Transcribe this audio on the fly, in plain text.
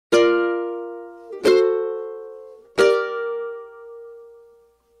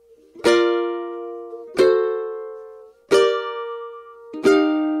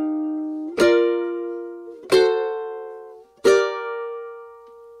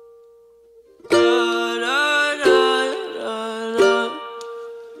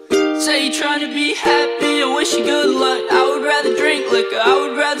you're trying to be happy, I wish you good luck. I would rather drink liquor, I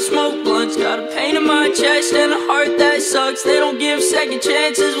would rather smoke blunts. Got a pain in my chest and a heart that sucks. They don't give second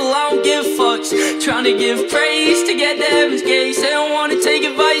chances, well I don't give fucks. Trying to give praise to get to heaven's gates. They don't want to take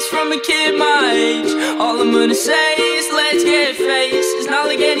advice from a kid my age. All I'm gonna say is let's get faced. It's not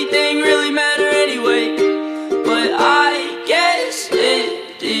like anything really matter anyway, but I guess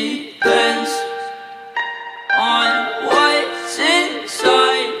it depends on what's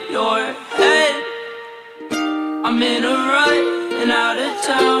inside your head. I'm in a rut and out of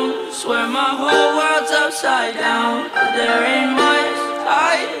town, swear my whole world's upside down, but there ain't much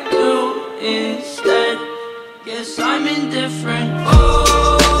I do instead. Guess I'm indifferent.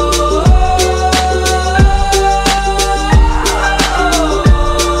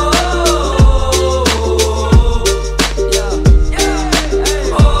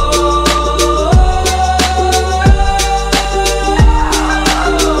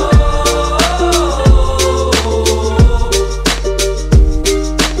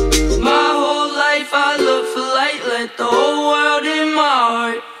 The whole world in my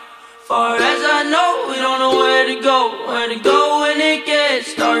heart. Far as I know, we don't know where to go. Where to go when it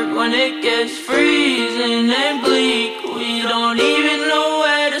gets dark, when it gets freezing and bleak. We don't even know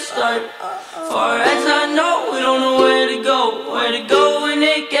where to start. Far as I know, we don't know where to go. Where to go when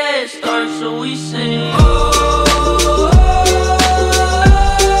it gets dark, so we sing.